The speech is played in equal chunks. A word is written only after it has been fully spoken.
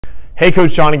Hey,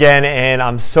 Coach John again, and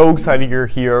I'm so excited you're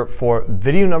here for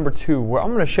video number 2, where I'm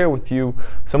going to share with you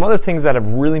some other things that have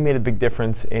really made a big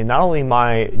difference in not only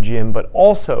my gym, but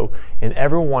also in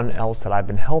everyone else that I've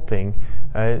been helping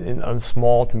in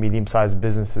small to medium-sized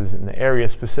businesses in the area,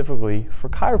 specifically for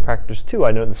chiropractors too.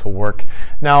 I know this will work.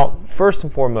 Now, first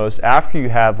and foremost, after you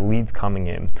have leads coming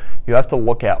in, you have to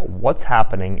look at what's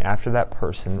happening after that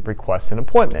person requests an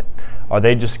appointment. Are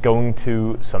they just going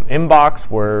to some inbox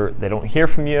where they don't hear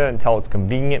from you until it's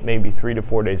convenient, maybe 3 to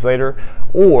 4 days later?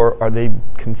 Or are they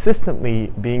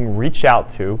consistently being reached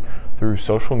out to through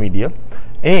social media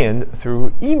and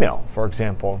through email, for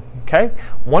example? Okay?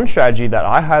 One strategy that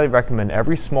I highly recommend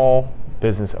every small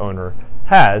business owner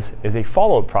has is a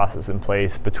follow-up process in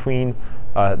place between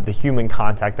the human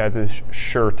contact that is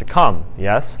sure to come.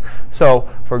 Yes? So,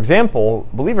 for example,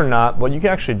 believe it or not, what you can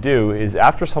actually do is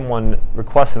after someone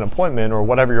requests an appointment or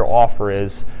whatever your offer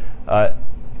is,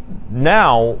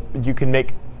 now you can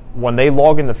make, when they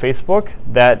log into Facebook,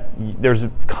 that there's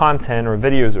content or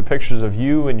videos or pictures of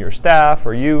you and your staff,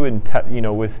 or you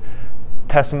and with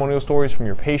testimonial stories from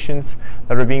your patients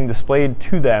that are being displayed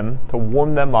to them to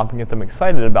warm them up and get them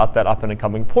excited about that up and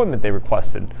coming appointment they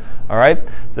requested. All right.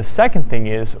 The second thing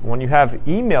is when you have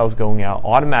emails going out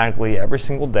automatically every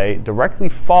single day directly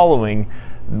following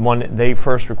when they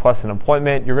first request an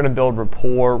appointment, you're going to build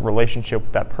rapport, relationship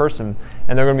with that person,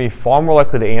 and they're going to be far more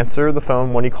likely to answer the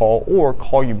phone when you call or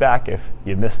call you back if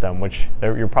you miss them, which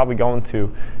you're probably going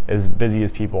to, as busy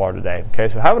as people are today. Okay,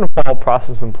 so having a follow-up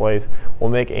process in place will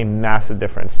make a massive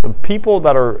difference. The people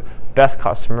that are best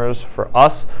customers for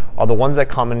us are the ones that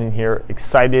come in here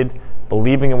excited,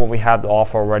 believing in what we have to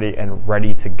offer already, and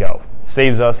ready to go.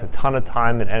 Saves us a ton of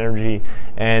time and energy,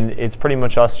 and it's pretty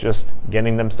much us just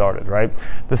getting them started, right?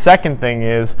 The second thing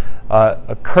is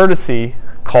a courtesy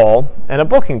call and a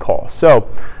booking call. So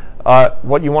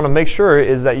what you want to make sure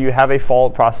is that you have a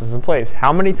follow-up process in place.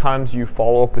 How many times do you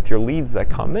follow up with your leads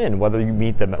that come in? Whether you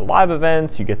meet them at live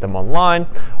events, you get them online,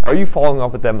 are you following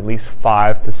up with them at least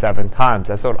 5 to 7 times?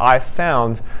 That's what I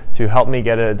found to help me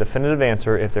get a definitive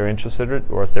answer if they're interested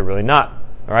or if they're really not.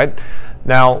 All right.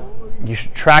 Now, you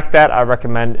should track that. I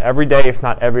recommend every day, if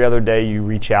not every other day, you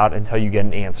reach out until you get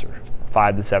an answer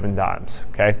 5 to 7 times.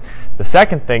 Okay. The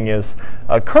second thing is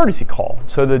a courtesy call.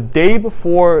 So the day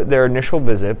before their initial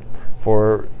visit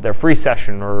for their free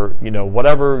session, or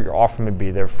whatever your offer may be,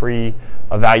 their free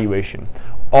evaluation,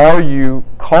 are you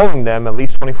calling them at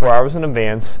least 24 hours in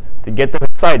advance to get them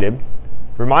excited,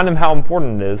 remind them how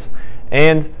important it is,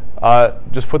 and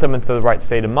just put them into the right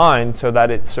state of mind so that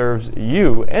it serves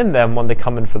you and them when they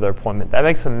come in for their appointment? That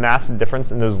makes a massive difference,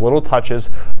 and those little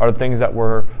touches are the things that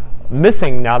we're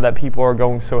missing now that people are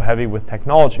going so heavy with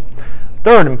technology.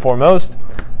 Third and foremost,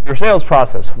 your sales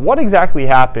process. What exactly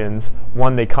happens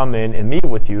when they come in and meet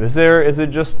with you? Is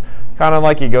it just kind of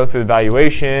like you go through the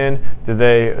evaluation?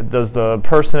 Does the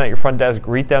person at your front desk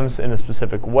greet them in a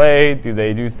specific way? Do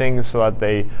they do things so that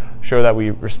they show that we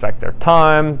respect their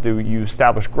time? Do you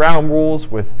establish ground rules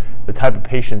with the type of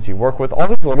patients you work with? All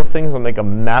these little things will make a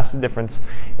massive difference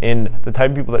in the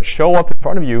type of people that show up in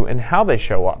front of you and how they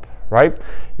show up. Right?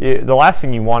 The last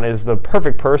thing you want is the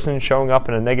perfect person showing up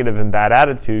in a negative and bad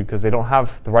attitude because they don't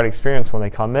have the right experience when they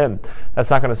come in. That's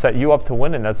not going to set you up to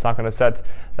win, and that's not going to set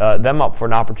them up for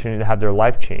an opportunity to have their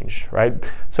life changed. Right?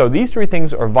 So these 3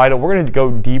 things are vital. We're going to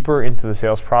go deeper into the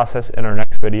sales process in our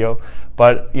next video,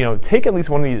 but take at least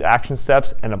one of these action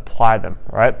steps and apply them.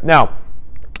 Right? Now,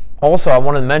 also I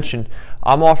want to mention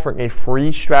I'm offering a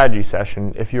free strategy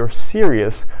session if you're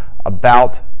serious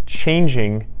about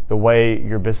changing the way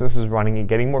your business is running and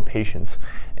getting more patients,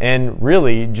 and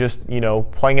really just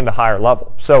playing at a higher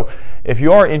level. So if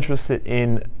you are interested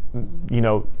in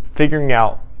figuring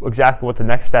out exactly what the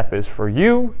next step is for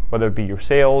you, whether it be your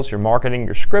sales, your marketing,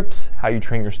 your scripts, how you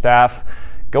train your staff,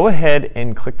 go ahead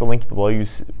and click the link below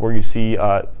where you see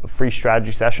a free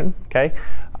strategy session. Okay,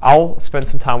 I'll spend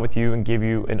some time with you and give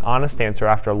you an honest answer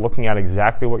after looking at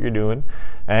exactly what you're doing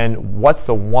and what's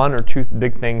the 1 or 2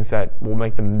 big things that will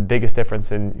make the biggest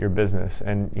difference in your business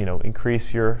and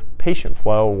increase your patient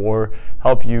flow or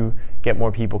help you get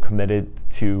more people committed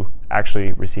to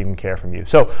actually receiving care from you.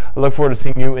 So I look forward to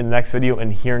seeing you in the next video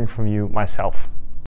and hearing from you myself.